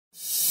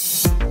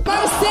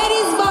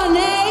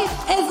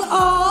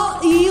are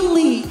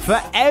elite.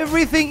 For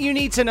everything you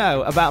need to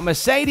know about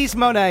Mercedes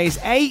Moné's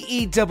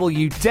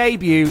AEW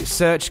debut,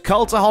 search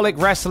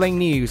Cultaholic Wrestling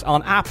News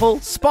on Apple,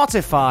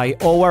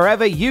 Spotify, or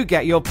wherever you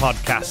get your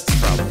podcasts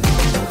from.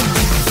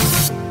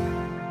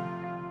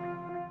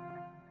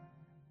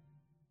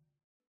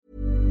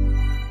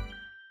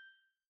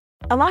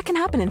 A lot can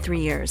happen in 3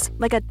 years,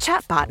 like a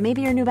chatbot may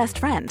be your new best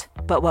friend.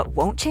 But what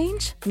won't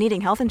change? Needing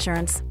health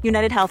insurance.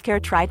 United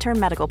Healthcare Tri-Term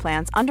Medical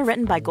Plans,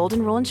 underwritten by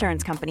Golden Rule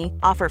Insurance Company,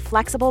 offer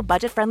flexible,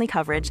 budget-friendly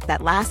coverage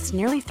that lasts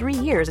nearly 3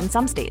 years in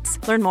some states.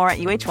 Learn more at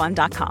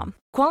uh1.com.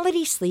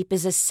 Quality sleep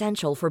is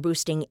essential for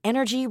boosting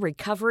energy,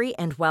 recovery,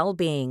 and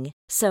well-being.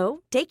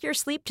 So, take your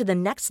sleep to the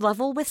next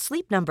level with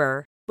Sleep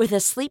Number. With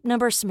a Sleep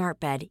Number smart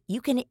bed, you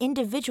can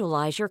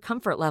individualize your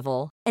comfort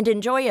level and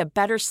enjoy a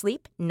better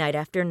sleep night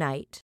after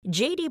night.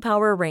 J.D.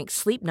 Power ranks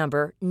Sleep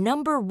Number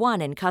number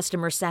 1 in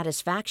customer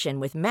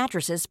satisfaction with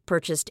mattresses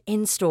purchased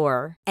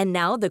in-store. And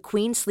now the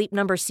Queen Sleep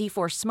Number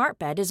C4 smart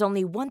bed is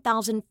only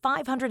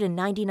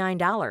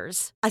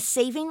 $1,599, a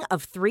saving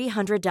of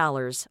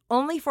 $300,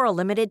 only for a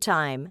limited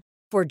time.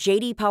 For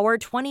J.D. Power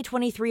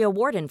 2023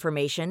 award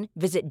information,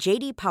 visit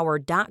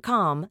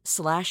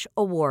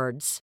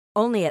jdpower.com/awards.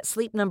 Only at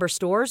Sleep Number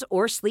stores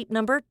or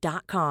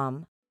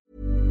sleepnumber.com.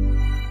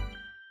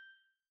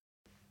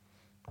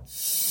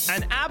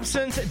 An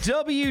absent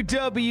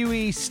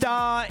WWE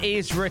star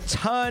is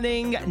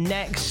returning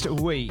next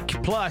week.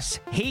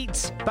 Plus,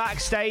 heat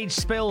backstage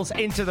spills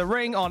into the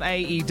ring on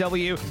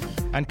AEW.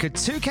 And could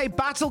 2K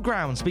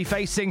Battlegrounds be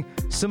facing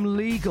some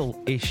legal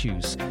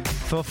issues?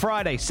 For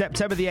Friday,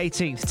 September the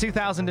 18th,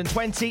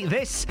 2020,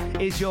 this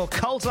is your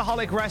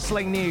Cultaholic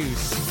Wrestling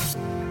News.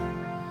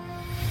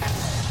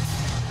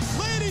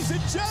 Ladies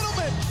and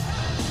gentlemen,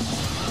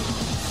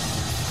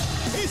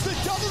 he's the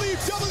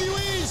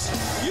WWE's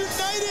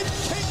United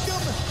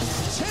Kingdom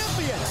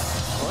champion.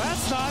 Well,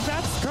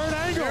 that's Kurt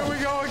Angle. Here we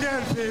go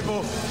again,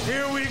 people.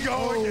 Here we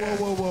go again.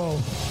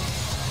 Whoa.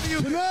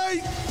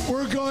 Tonight,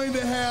 we're going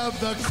to have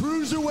the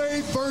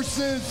Cruiserweight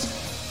versus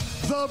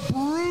the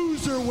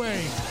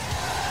Bruiserweight.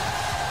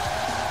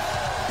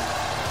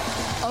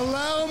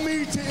 Allow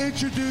me to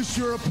introduce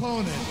your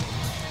opponent.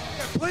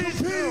 Please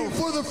do.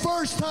 For the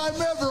first time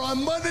ever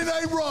on Monday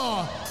Night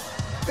Raw,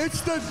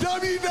 it's the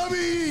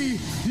WWE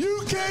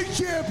UK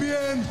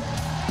champion,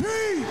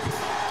 Pete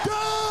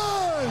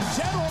Dunne!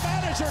 General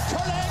Manager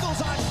Kurt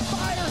Angle's on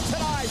fire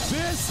tonight.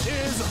 This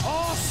is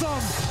awesome.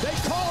 They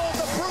call him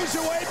the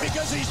Bruiserweight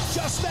because he's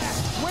just that.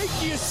 Wait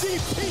till you see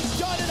Pete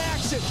Dunne in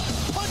action.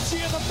 Punch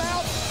you in the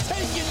mouth,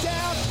 take you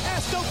down,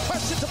 ask no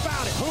questions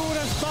about it. Who would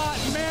have thought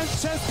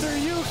Manchester,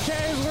 UK,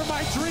 where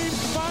my dreams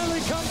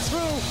finally come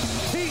true?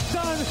 Pete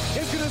Dunne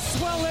is going to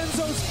swell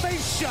Enzo's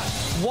face shut.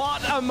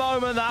 What a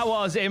moment that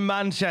was in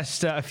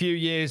Manchester a few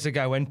years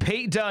ago when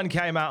Pete Dunne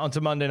came out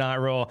onto Monday Night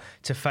Raw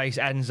to face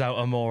Enzo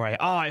Amore.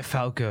 Oh, it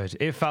felt good.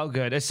 It felt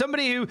good. As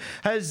somebody who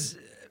has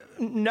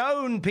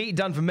known Pete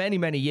Dunne for many,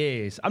 many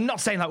years, I'm not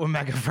saying like we're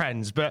mega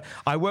friends, but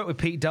I worked with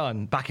Pete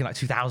Dunne back in like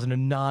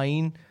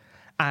 2009.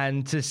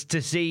 And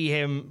to see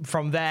him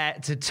from there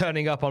to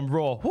turning up on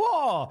Raw,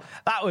 whoa,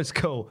 that was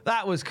cool.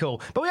 That was cool.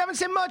 But we haven't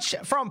seen much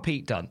from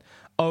Pete Dunne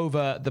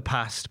over the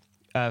past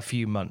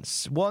few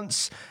months.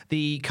 Once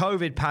the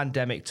COVID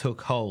pandemic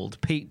took hold,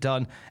 Pete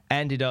Dunne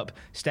ended up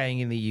staying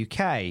in the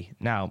UK.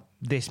 Now,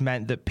 this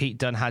meant that Pete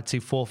Dunne had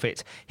to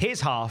forfeit his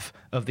half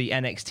of the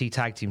NXT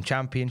Tag Team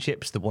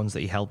Championships, the ones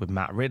that he held with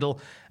Matt Riddle,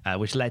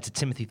 which led to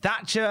Timothy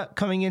Thatcher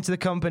coming into the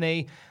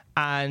company.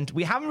 And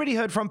we haven't really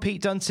heard from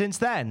Pete Dunne since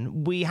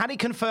then. We had it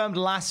confirmed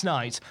last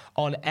night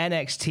on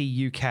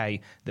NXT UK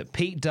that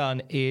Pete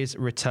Dunne is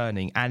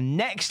returning. And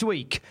next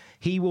week,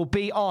 he will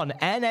be on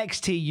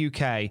NXT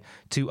UK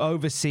to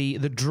oversee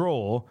the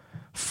draw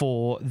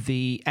for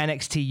the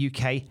NXT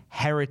UK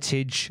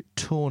Heritage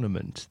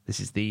Tournament. This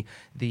is the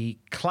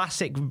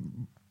classic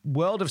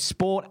World of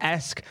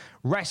Sport-esque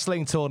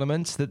wrestling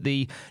tournament that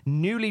the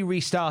newly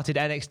restarted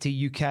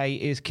NXT UK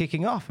is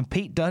kicking off, and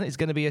Pete Dunne is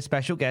going to be a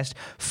special guest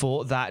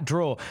for that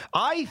draw.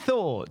 I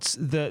thought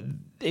that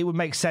it would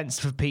make sense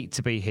for Pete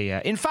to be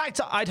here. In fact,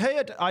 I'd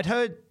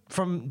heard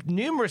from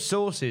numerous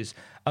sources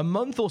a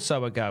month or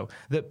so ago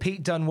that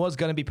Pete Dunne was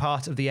going to be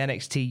part of the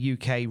NXT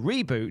UK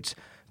reboot,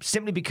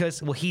 simply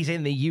because, well, he's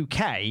in the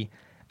UK,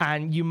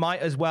 and you might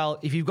as well,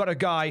 if you've got a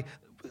guy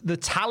the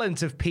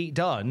talent of Pete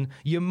Dunne,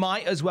 you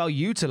might as well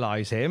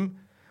utilize him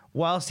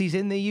whilst he's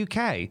in the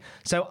UK.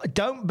 So I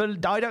don't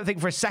think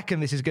for a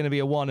second this is going to be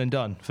a one and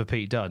done for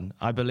Pete Dunne.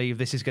 I believe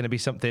this is going to be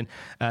something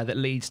that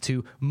leads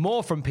to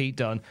more from Pete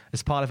Dunne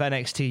as part of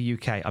NXT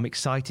UK. I'm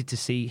excited to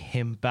see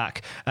him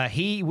back.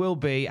 He will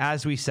be,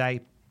 as we say,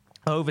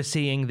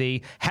 overseeing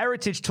the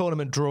Heritage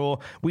Tournament draw.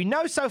 We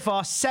know so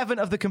far 7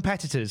 of the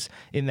competitors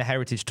in the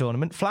Heritage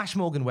Tournament: Flash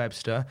Morgan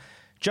Webster,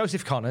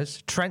 Joseph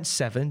Connors, Trent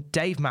Seven,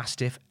 Dave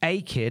Mastiff,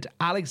 A-Kid,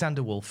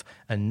 Alexander Wolf,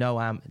 and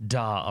Noam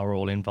Dar are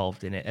all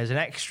involved in it. There's an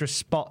extra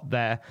spot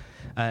there,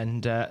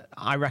 and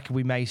I reckon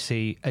we may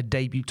see a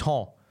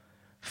debutant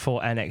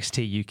for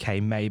NXT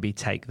UK, maybe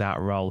take that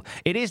role.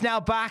 It is now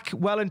back,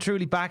 well and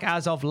truly back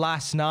as of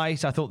last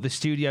night. I thought the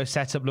studio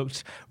setup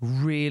looked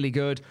really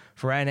good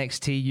for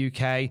NXT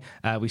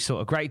UK. We saw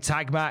a great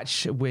tag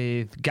match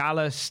with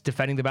Gallus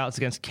defending the belts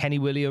against Kenny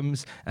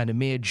Williams and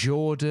Amir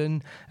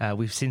Jordan.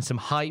 We've seen some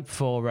hype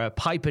for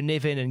Piper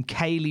Niven and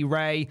Kaylee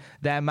Ray,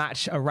 their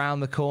match around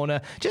the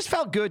corner. Just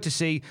felt good to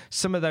see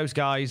some of those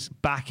guys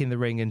back in the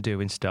ring and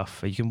doing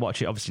stuff. You can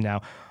watch it obviously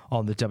now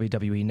on the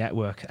WWE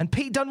Network. And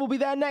Pete Dunne will be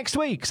there next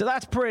week, so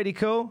that's pretty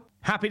cool.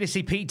 Happy to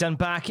see Pete Dunne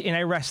back in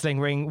a wrestling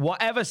ring,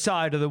 whatever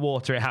side of the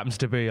water it happens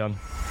to be on. Two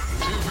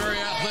very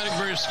athletic,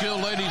 very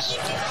skilled ladies.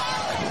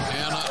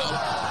 And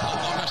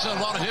like I said, a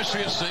lot of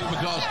history at stake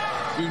because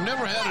we've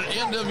never had an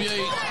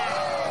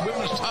NWA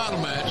women's title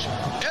match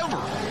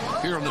ever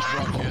here on this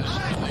broadcast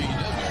in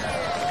AEW.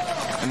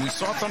 And we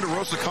saw Thunder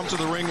Rosa come to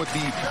the ring with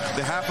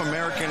the half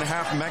American,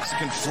 half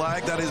Mexican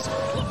flag. That is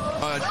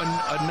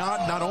a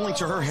nod not only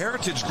to her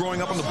heritage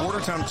growing up in the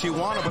border town of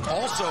Tijuana, but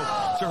also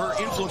to her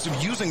influence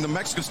of using the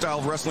Mexican style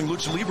of wrestling,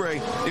 lucha libre,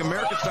 the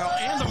American style,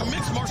 and the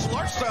mixed martial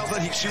arts style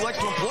that she likes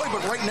to employ.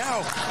 But right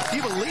now,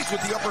 Ivelisse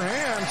with the upper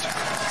hand.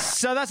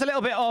 So that's a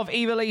little bit of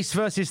Ivelisse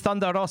versus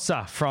Thunder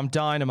Rosa from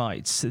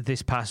Dynamite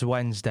this past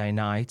Wednesday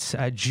night.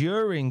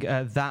 During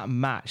that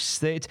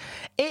match, it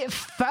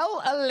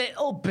felt a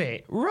little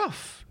bit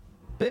rough.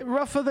 Bit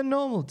rougher than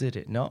normal, did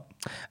it not?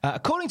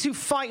 According to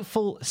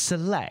Fightful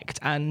Select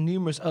and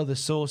numerous other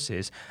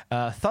sources,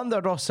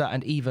 Thunder Rosa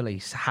and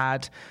Ivelisse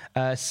had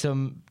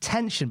some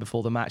tension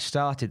before the match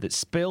started that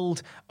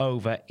spilled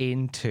over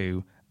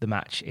into the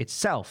match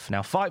itself.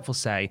 Now, Fightful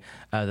say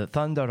that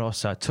Thunder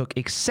Rosa took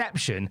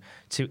exception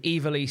to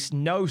Ivelisse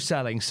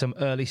no-selling some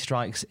early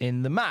strikes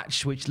in the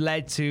match, which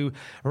led to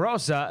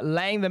Rosa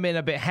laying them in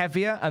a bit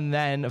heavier, and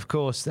then, of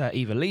course,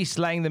 Ivelisse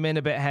laying them in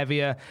a bit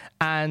heavier,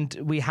 and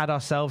we had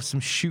ourselves some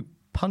shoot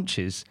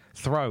punches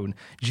thrown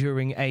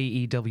during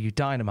AEW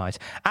Dynamite.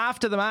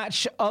 After the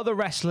match, other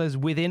wrestlers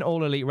within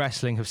All Elite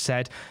Wrestling have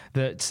said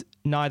that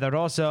neither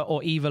Rosa or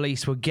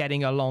Ivelisse were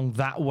getting along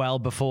that well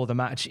before the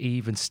match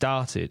even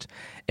started.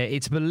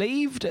 It's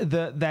believed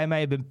that there may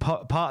have been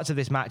parts of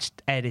this match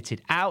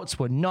edited out.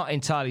 We're not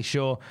entirely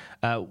sure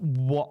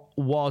what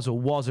was or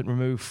wasn't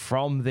removed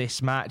from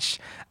this match.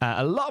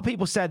 A lot of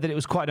people said that it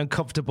was quite an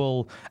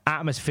uncomfortable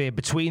atmosphere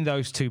between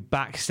those two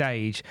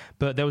backstage,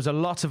 but there was a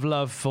lot of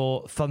love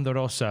for Thunder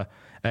Rosa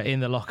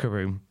in the locker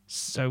room.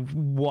 So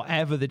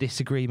whatever the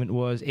disagreement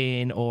was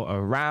in or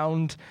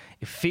around,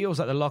 it feels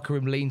like the locker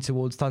room leaned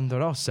towards Thunder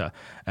Rosa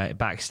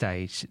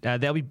backstage.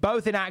 They'll be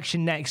both in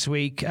action next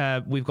week.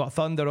 We've got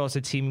Thunder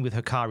Rosa teaming with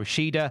Hikaru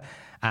Shida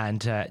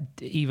and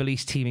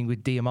Ivelisse teaming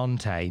with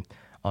Diamante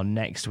on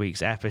next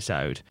week's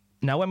episode.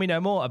 Now, when we know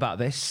more about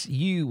this,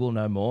 you will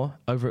know more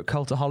over at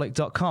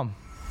Cultaholic.com.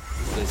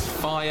 There's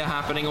fire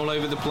happening all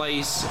over the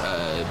place.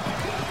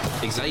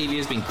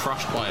 Xavier's been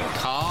crushed by a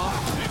car.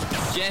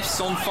 Jeff's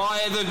on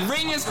fire. The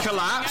ring has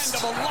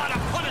collapsed.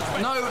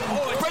 No,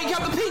 break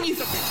up the pin, you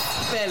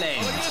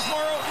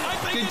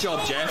bellend. Good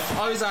job, Jeff.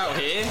 I was out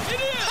here.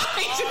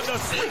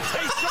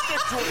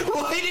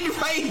 Why did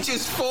Ray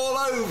just fall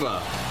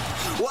over?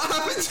 What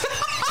happened?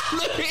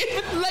 Look,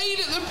 it laid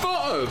at the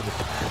bottom.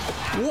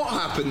 What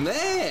happened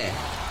there?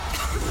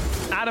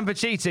 Adam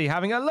Pacitti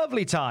having a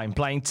lovely time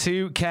playing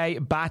 2K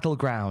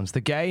Battlegrounds.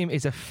 The game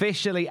is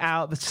officially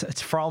out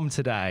from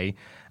today.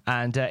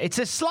 And it's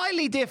a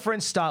slightly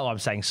different style. I'm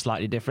saying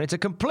slightly different. It's a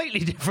completely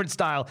different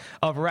style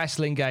of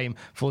wrestling game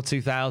for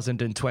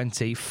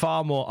 2020.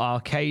 Far more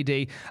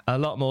arcadey, a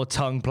lot more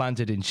tongue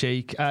planted in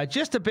cheek.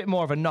 Just a bit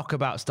more of a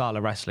knockabout style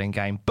of wrestling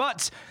game.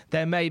 But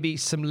there may be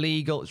some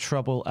legal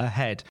trouble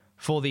ahead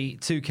for the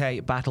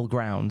 2K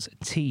Battlegrounds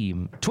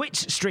team.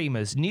 Twitch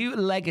streamers New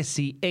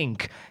Legacy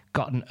Inc.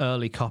 got an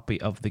early copy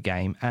of the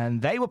game,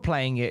 and they were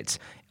playing it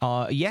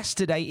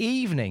yesterday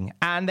evening,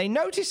 and they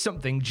noticed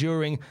something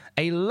during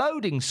a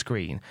loading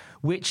screen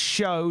which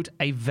showed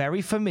a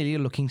very familiar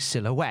looking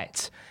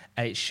silhouette.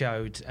 It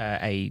showed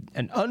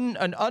an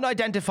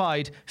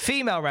unidentified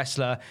female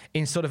wrestler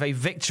in sort of a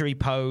victory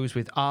pose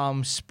with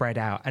arms spread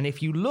out. And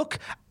if you look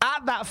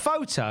at that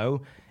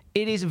photo,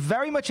 it is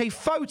very much a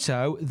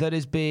photo that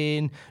has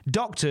been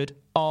doctored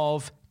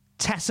of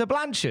Tessa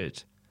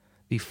Blanchard,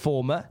 the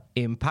former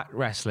Impact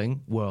Wrestling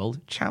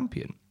World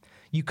Champion.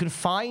 You can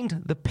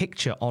find the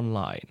picture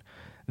online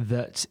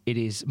that it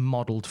is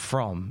modeled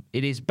from.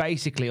 It is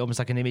basically almost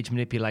like an image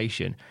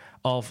manipulation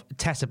of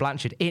Tessa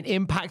Blanchard in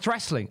Impact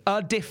Wrestling,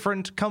 a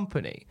different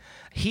company.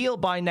 Heel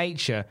by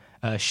Nature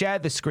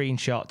shared the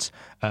screenshot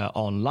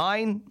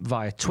online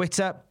via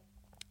Twitter.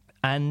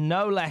 And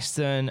no less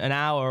than an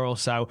hour or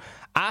so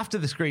after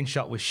the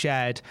screenshot was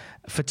shared,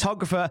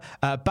 photographer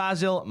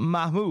Basil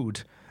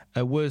Mahmood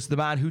was the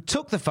man who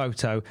took the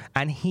photo,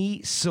 and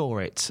he saw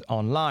it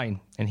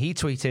online. And he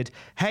tweeted,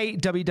 "Hey,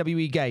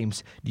 WWE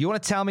Games, do you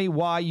want to tell me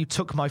why you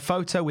took my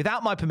photo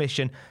without my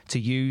permission to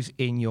use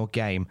in your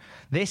game?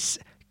 This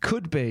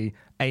could be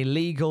a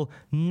legal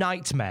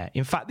nightmare.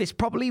 In fact, this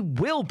probably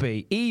will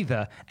be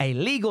either a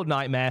legal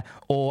nightmare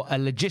or a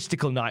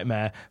logistical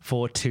nightmare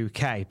for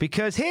 2K.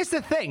 Because here's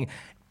the thing.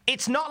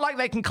 It's not like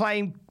they can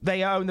claim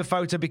they own the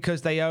photo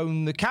because they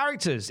own the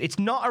characters. It's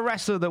not a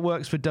wrestler that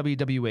works for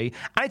WWE,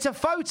 and it's a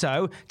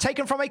photo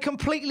taken from a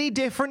completely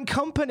different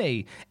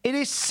company. It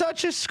is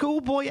such a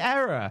schoolboy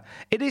error.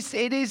 It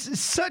is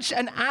such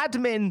an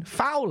admin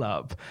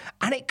foul-up,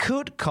 and it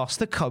could cost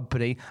the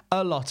company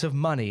a lot of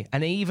money.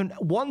 And even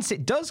once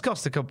it does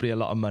cost the company a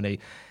lot of money,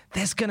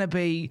 there's going to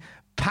be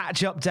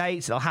patch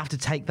updates. They'll have to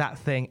take that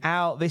thing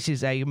out. This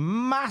is a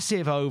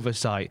massive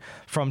oversight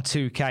from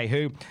 2K,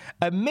 who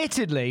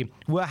admittedly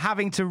were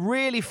having to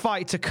really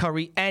fight to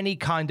curry any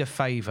kind of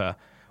favor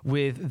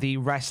with the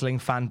wrestling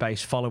fan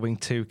base following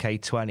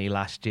 2K20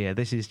 last year.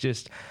 This is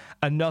just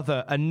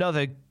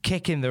another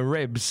kick in the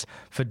ribs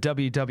for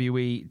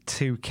WWE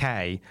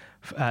 2K,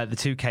 the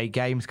 2K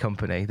Games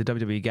Company, the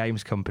WWE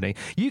Games Company.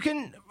 You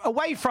can,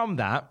 away from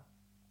that,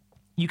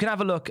 you can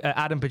have a look at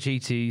Adam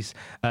Pachiti's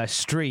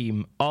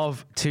stream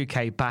of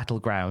 2K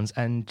Battlegrounds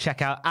and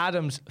check out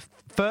Adam's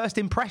first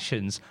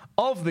impressions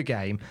of the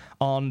game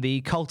on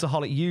the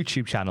Cultaholic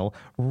YouTube channel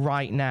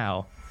right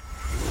now.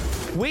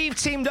 We've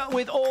teamed up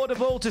with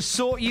Audible to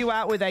sort you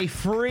out with a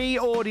free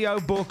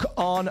audiobook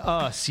on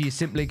us. You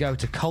simply go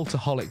to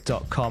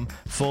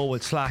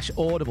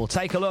cultaholic.com/audible.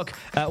 Take a look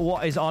at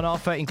what is on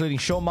offer, including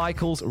Shawn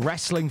Michaels'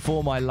 Wrestling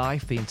for My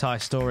Life, the entire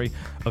story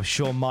of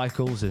Shawn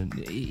Michaels, and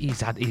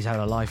he's had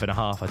a life and a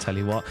half, I tell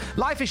you what.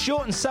 Life is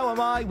Short and So Am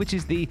I, which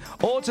is the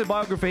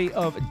autobiography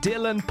of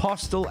Dylan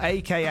Postel,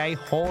 a.k.a.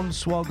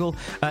 Hornswoggle.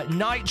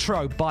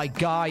 Nitro by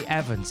Guy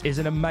Evans is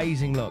an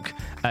amazing look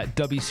at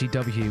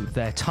WCW,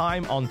 their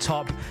time on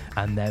top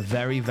and their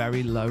very,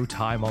 very low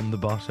time on the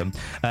bottom.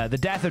 The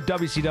Death of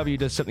WCW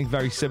does something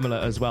very similar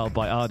as well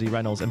by R.D.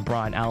 Reynolds and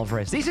Brian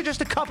Alvarez. These are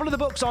just a couple of the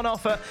books on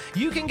offer.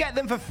 You can get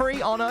them for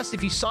free on us.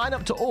 If you sign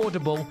up to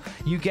Audible,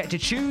 you get to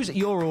choose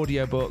your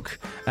audiobook.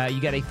 You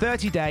get a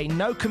 30-day,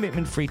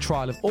 no-commitment free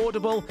trial of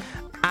Audible.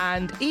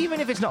 And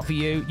even if it's not for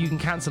you, you can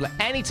cancel at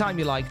any time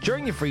you like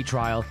during your free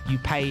trial. You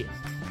pay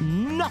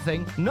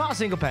nothing, not a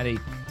single penny,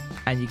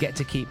 and you get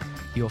to keep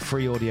your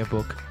free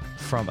audiobook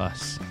from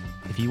us.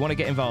 If you want to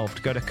get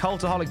involved, go to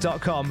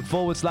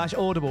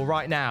cultaholic.com/audible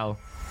right now.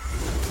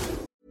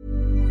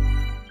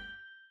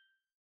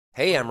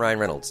 Hey, I'm Ryan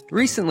Reynolds.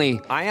 Recently,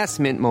 I asked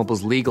Mint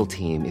Mobile's legal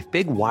team if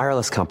big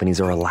wireless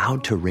companies are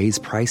allowed to raise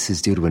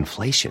prices due to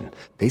inflation.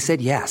 They said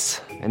yes.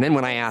 And then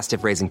when I asked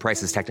if raising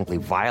prices technically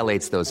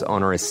violates those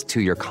onerous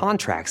 2-year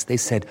contracts, they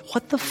said,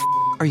 "What the f***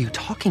 are you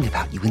talking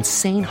about, you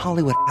insane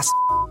Hollywood ass?"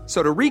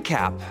 So to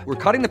recap, we're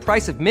cutting the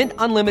price of Mint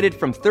Unlimited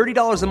from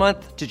 $30 a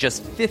month to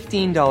just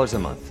 $15 a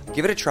month.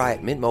 Give it a try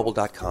at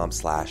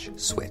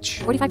mintmobile.com/switch.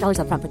 $45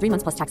 up front for 3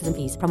 months plus taxes and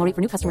fees. Promo rate for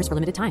new customers for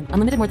limited time.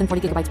 Unlimited more than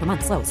 40 gigabytes per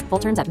month. Slows full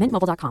terms at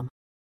mintmobile.com.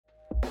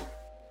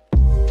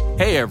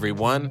 Hey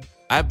everyone,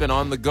 I've been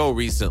on the go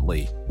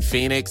recently.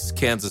 Phoenix,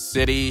 Kansas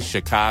City,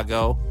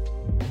 Chicago.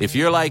 If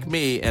you're like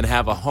me and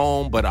have a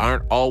home but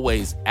aren't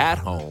always at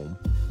home,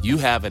 you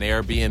have an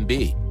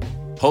Airbnb.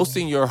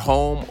 Hosting your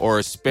home or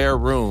a spare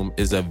room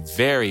is a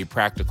very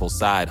practical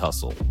side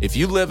hustle. If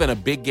you live in a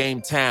big game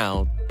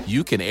town,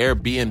 you can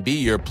Airbnb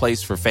your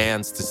place for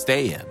fans to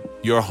stay in.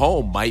 Your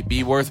home might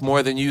be worth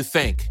more than you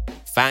think.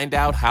 Find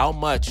out how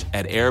much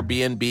at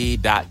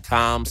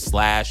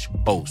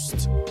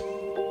airbnb.com/host.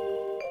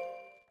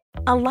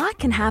 A lot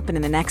can happen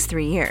in the next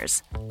 3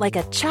 years. Like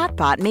a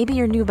chatbot may be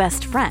your new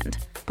best friend.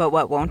 But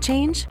what won't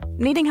change?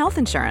 Needing health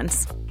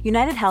insurance.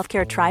 United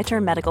Healthcare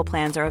Tri-Term Medical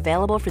Plans are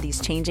available for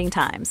these changing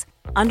times.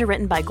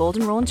 Underwritten by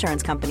Golden Rule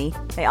Insurance Company,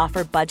 they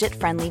offer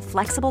budget-friendly,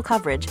 flexible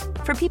coverage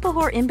for people who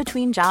are in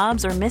between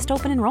jobs or missed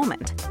open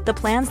enrollment. The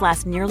plans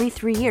last nearly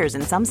 3 years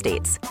in some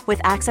states, with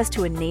access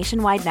to a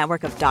nationwide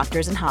network of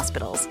doctors and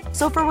hospitals.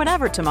 So for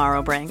whatever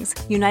tomorrow brings,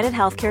 United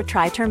Healthcare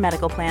Tri-Term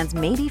Medical Plans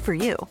may be for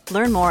you.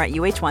 Learn more at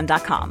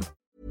uh1.com.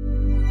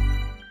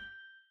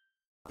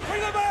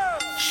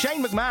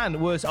 Shane McMahon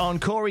was on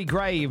Corey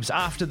Graves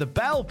after the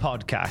Bell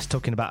podcast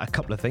talking about a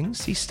couple of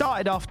things. He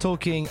started off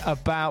talking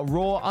about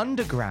Raw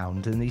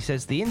Underground, and he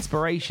says the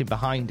inspiration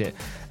behind it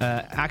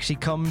actually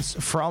comes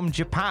from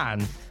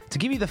Japan. To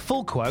give you the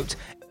full quote,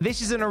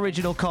 this is an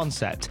original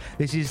concept.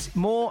 This is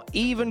more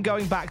even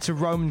going back to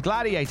Roman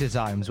gladiator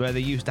times, where they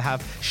used to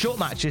have short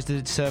matches to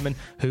determine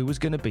who was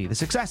going to be the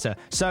successor.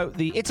 So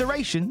the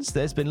iterations,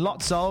 there's been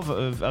lots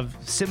of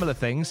similar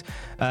things.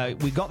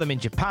 We got them in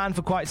Japan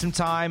for quite some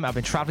time. I've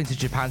been traveling to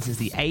Japan since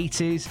the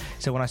 80s.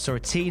 So when I was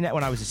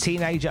a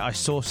teenager, I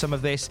saw some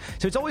of this.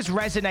 So it's always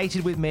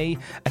resonated with me.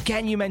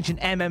 Again, you mentioned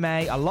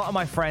MMA. A lot of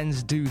my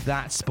friends do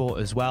that sport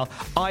as well.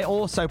 I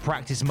also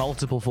practice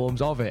multiple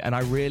forms of it, and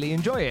I really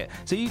enjoy it.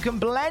 So you can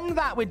blend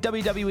that with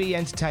WWE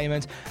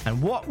entertainment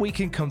and what we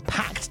can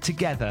compact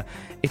together.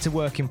 It's a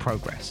work in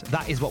progress.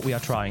 That is what we are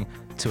trying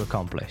to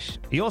accomplish.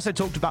 He also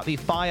talked about the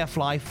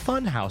Firefly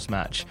Funhouse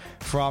match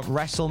from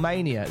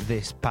WrestleMania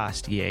this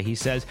past year. He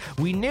says,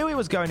 we knew it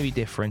was going to be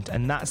different,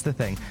 and that's the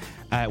thing.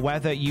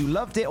 Whether you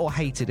loved it or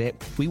hated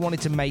it, we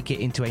wanted to make it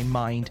into a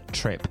mind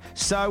trip.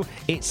 So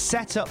it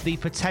set up the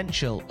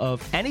potential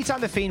of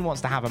anytime The Fiend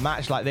wants to have a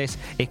match like this,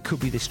 it could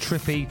be this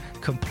trippy,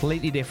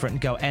 completely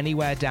different, go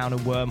anywhere down a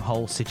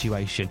wormhole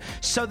situation.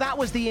 So that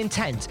was the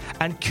intent.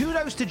 And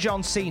kudos to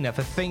John Cena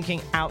for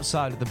thinking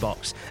outside of the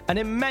box. An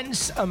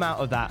immense amount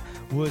of that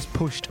was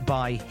pushed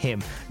by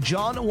him.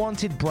 John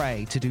wanted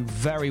Bray to do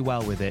very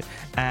well with it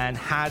and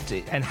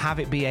have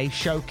it be a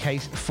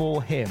showcase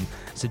for him.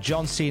 So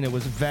John Cena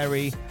was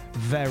very,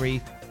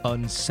 very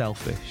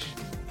unselfish.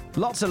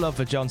 Lots of love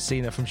for John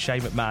Cena from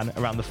Shane McMahon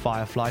around the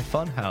Firefly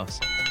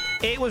Funhouse.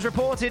 It was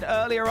reported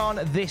earlier on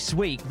this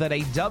week that a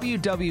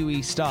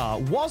WWE star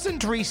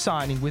wasn't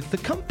re-signing with the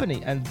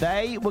company and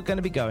they were going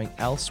to be going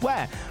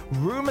elsewhere.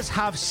 Rumors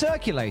have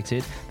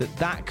circulated that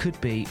that could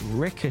be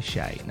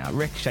Ricochet. Now,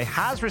 Ricochet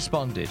has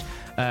responded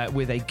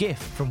with a GIF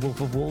from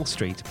Wolf of Wall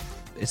Street.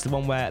 It's the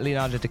one where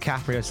Leonardo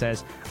DiCaprio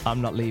says,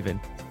 "I'm not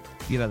leaving."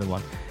 You know the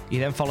one. He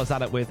then follows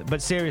that up with,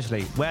 "But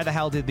seriously, where the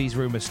hell did these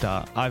rumors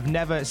start? I've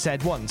never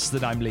said once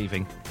that I'm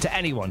leaving to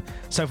anyone."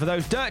 So for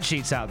those dirt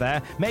sheets out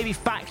there, maybe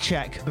fact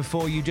check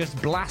before you just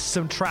blast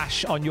some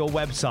trash on your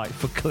website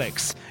for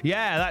clicks.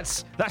 Yeah,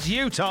 that's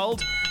you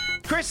told.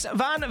 Chris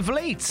Van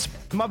Vliet,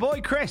 my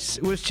boy Chris,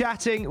 was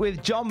chatting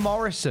with John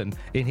Morrison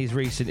in his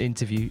recent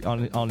interview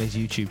on his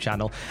YouTube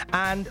channel.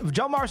 And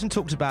John Morrison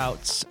talked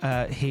about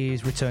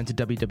his return to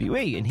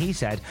WWE. And he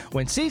said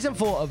when season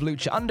 4 of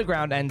Lucha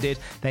Underground ended,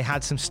 they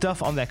had some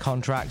stuff on their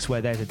contracts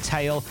where there's a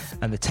tail,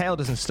 and the tail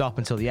doesn't stop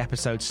until the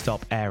episodes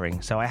stop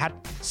airing. So I had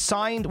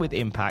signed with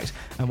Impact,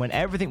 and when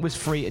everything was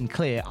free and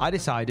clear, I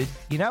decided,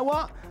 you know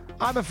what?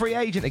 I'm a free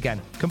agent again.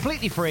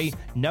 Completely free,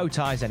 no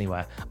ties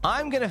anywhere.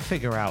 I'm going to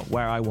figure out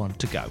where I want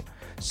to go.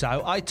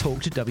 So I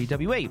talked to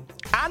WWE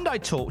and I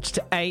talked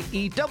to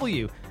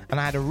AEW and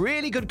I had a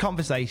really good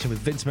conversation with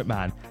Vince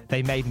McMahon.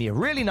 They made me a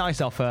really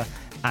nice offer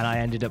and I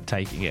ended up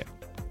taking it.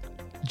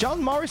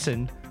 John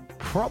Morrison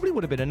probably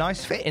would have been a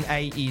nice fit in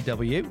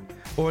AEW,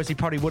 or as he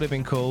probably would have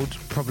been called,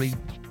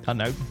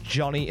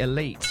 Johnny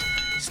Elite.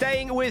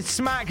 Staying with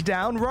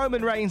SmackDown,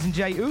 Roman Reigns and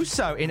Jey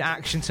Uso in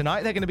action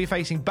tonight. They're going to be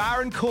facing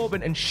Baron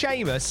Corbin and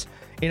Sheamus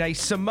in a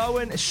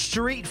Samoan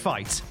street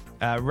fight.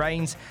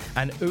 Reigns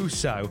and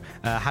Uso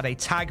had a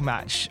tag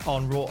match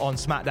on Raw on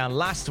SmackDown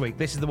last week.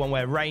 This is the one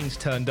where Reigns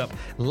turned up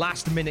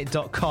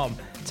lastminute.com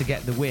to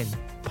get the win.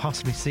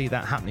 Possibly see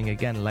that happening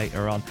again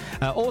later on.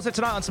 Also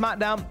tonight on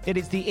SmackDown, it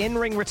is the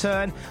in-ring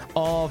return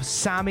of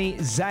Sami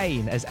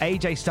Zayn as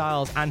AJ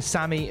Styles and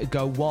Sami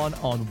go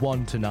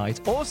one-on-one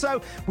tonight.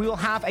 Also, we will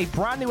have a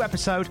brand new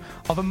episode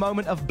of A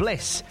Moment of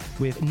Bliss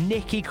with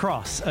Nikki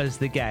Cross as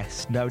the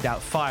guest. No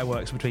doubt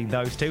fireworks between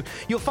those two.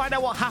 You'll find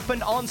out what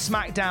happened on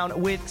SmackDown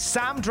with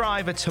Sam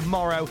Driver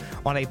tomorrow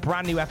on a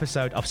brand new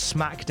episode of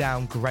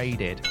SmackDown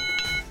Graded.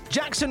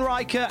 Jackson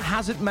Riker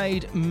hasn't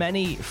made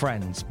many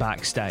friends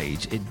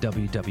backstage in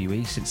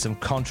WWE since some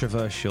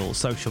controversial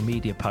social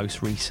media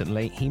posts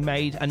recently. He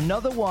made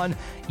another one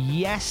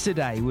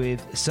yesterday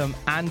with some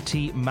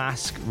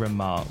anti-mask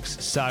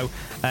remarks. So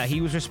he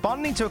was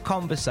responding to a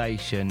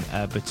conversation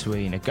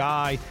between a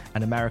guy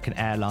and American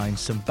Airlines,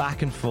 some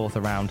back and forth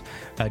around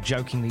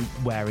jokingly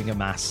wearing a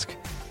mask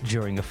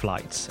during a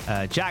flight.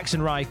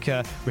 Jackson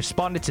Riker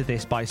responded to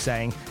this by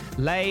saying,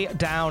 "Lay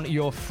down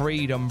your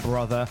freedom,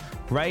 brother.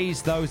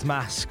 Raise those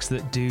masks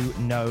that do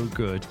no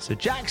good." So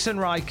Jackson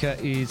Riker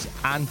is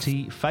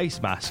anti-face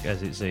mask,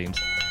 as it seems.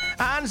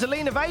 And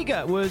Zelina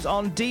Vega was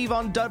on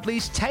Devon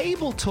Dudley's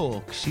Table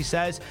Talk. She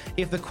says,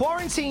 if the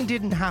quarantine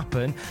didn't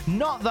happen,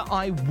 not that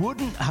I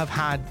wouldn't have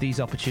had these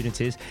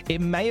opportunities,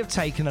 it may have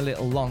taken a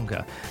little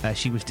longer.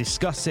 She was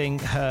discussing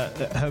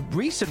her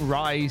recent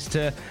rise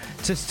to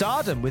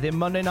stardom within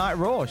Monday Night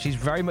Raw. She's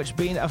very much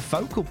been a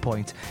focal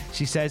point.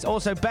 She says,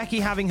 also, Becky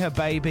having her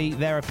baby,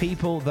 there are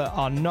people that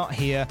are not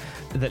here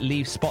that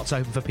leave spots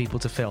open for people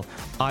to fill.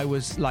 I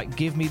was like,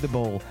 give me the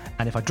ball.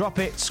 And if I drop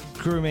it,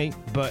 screw me.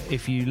 But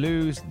if you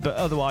lose... but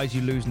otherwise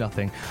you lose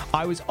nothing.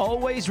 I was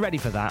always ready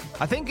for that.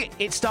 I think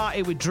it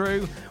started with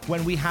Drew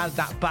when we had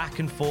that back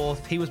and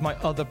forth. He was my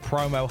other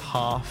promo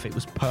half. It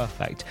was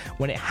perfect.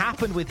 When it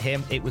happened with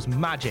him, it was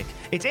magic.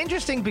 It's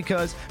interesting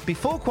because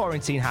before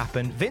quarantine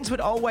happened, Vince would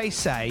always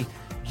say,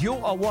 you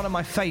are one of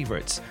my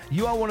favorites.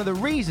 You are one of the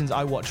reasons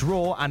I watch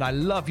Raw and I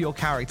love your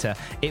character.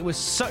 It was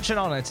such an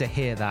honor to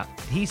hear that.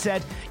 He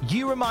said,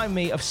 you remind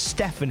me of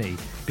Stephanie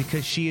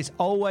because she is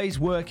always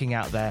working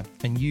out there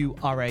and you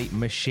are a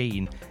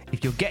machine.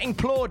 If you're getting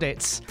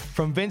plaudits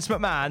from Vince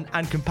McMahon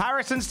and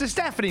comparisons to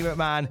Stephanie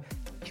McMahon,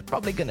 you're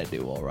probably going to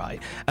do all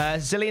right.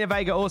 Zelina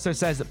Vega also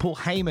says that Paul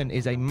Heyman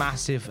is a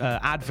massive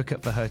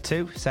advocate for her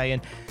too,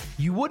 saying,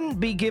 you wouldn't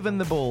be given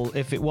the ball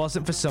if it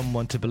wasn't for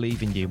someone to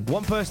believe in you.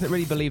 One person that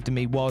really believed in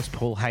me was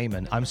Paul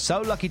Heyman. I'm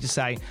so lucky to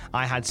say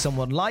I had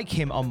someone like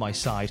him on my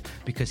side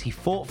because he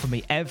fought for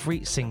me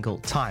every single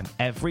time,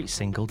 every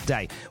single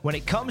day. When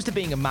it comes to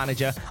being a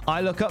manager, I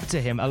look up to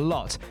him a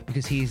lot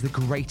because he is the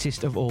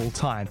greatest of all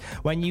time.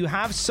 When you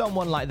have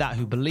someone like that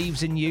who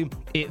believes in you,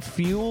 it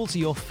fuels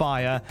your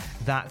fire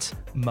that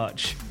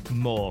much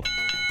more.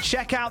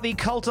 Check out the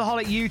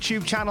Cultaholic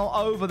YouTube channel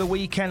over the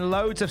weekend.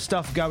 Loads of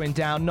stuff going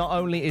down. Not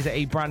only is it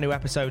a brand new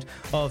episode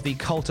of the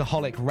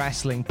Cultaholic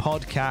Wrestling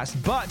podcast,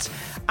 but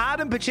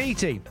Adam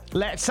Pacitti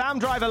let Sam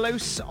Driver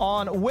loose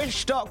on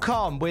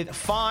Wish.com with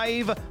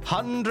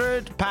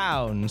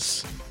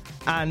 £500.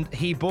 And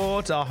he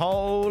bought a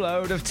whole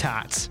load of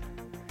tat.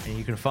 And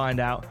you can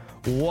find out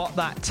what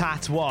that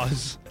tat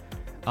was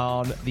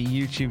on the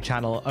YouTube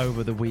channel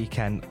over the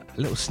weekend. A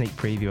little sneak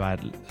preview I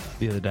had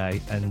the other day.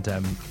 And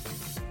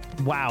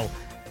wow,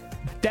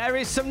 there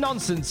is some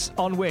nonsense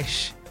on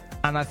Wish,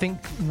 and I think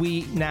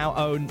we now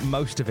own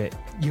most of it.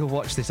 You'll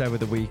watch this over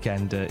the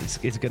weekend. It's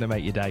going to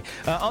make your day.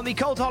 On the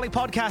Cultaholic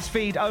podcast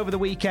feed over the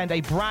weekend,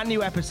 a brand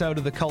new episode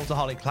of the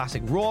Cultaholic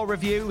Classic Raw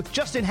review.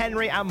 Justin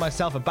Henry and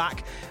myself are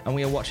back, and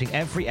we are watching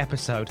every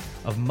episode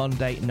of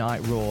Monday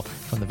Night Raw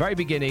from the very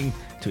beginning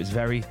to its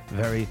very,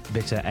 very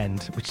bitter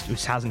end,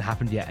 which hasn't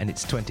happened yet, and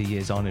it's 20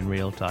 years on in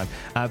real time.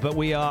 But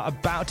we are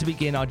about to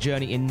begin our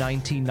journey in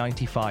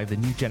 1995, the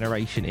new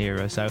generation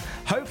era. So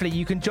hopefully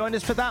you can join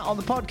us for that on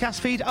the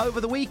podcast feed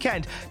over the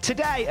weekend.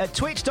 Today at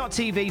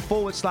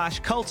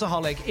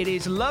twitch.tv/Cultaholic, it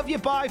is Love You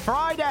Bye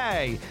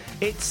Friday.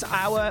 It's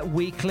our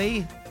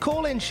weekly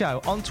call-in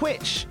show on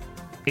Twitch.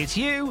 It's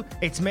you,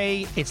 it's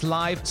me, it's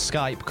live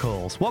Skype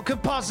calls. What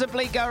could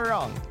possibly go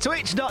wrong?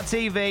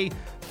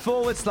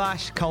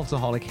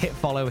 Twitch.tv/Cultaholic. Hit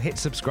follow, hit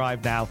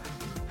subscribe now,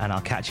 and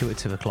I'll catch you at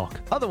 2 o'clock.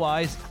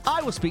 Otherwise,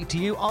 I will speak to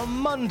you on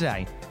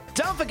Monday.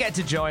 Don't forget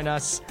to join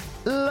us.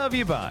 Love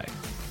you, bye.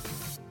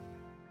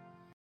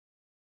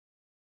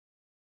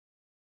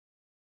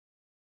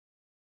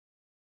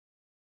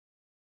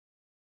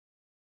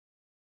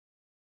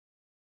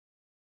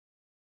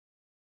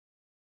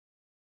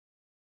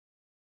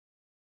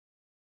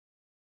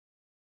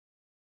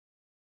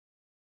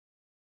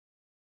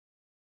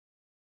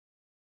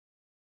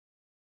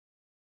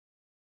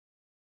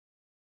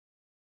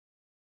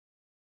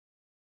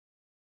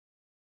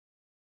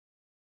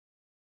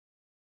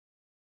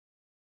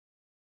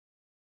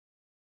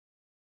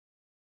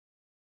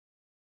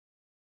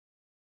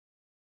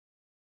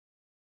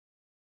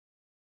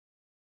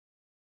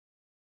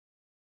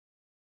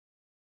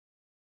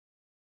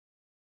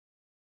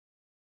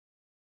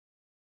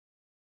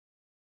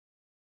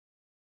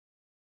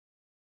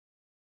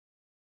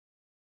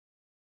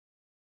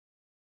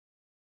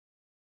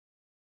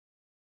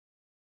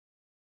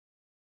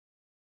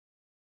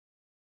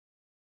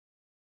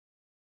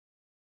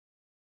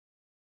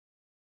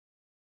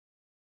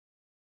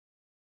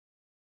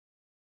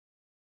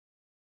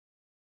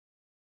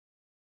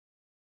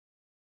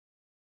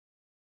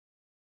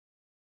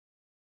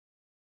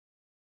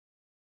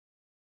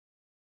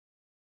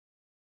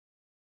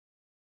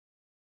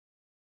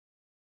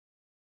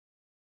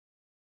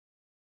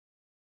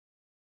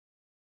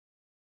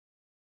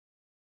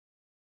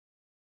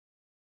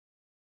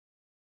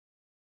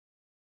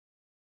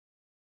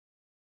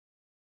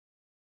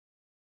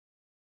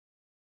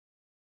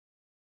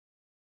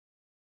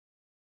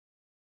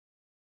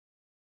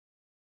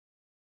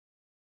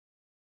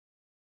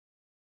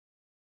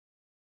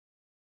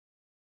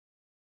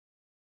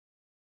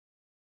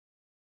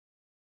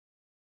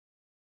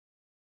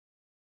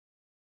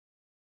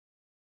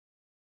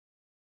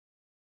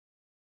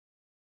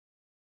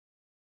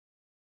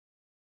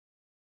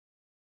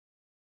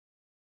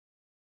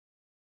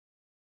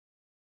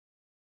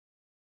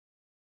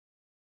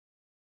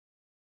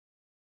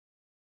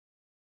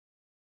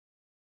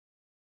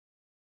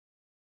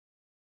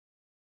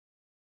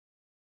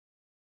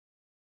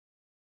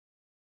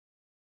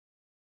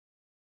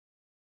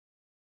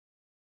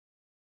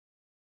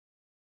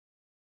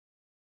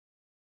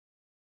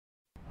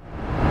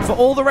 For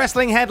all the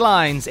wrestling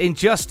headlines in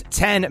just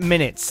 10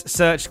 minutes,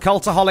 search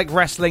Cultaholic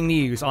Wrestling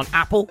News on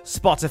Apple,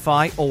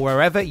 Spotify, or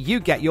wherever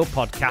you get your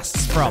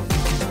podcasts from.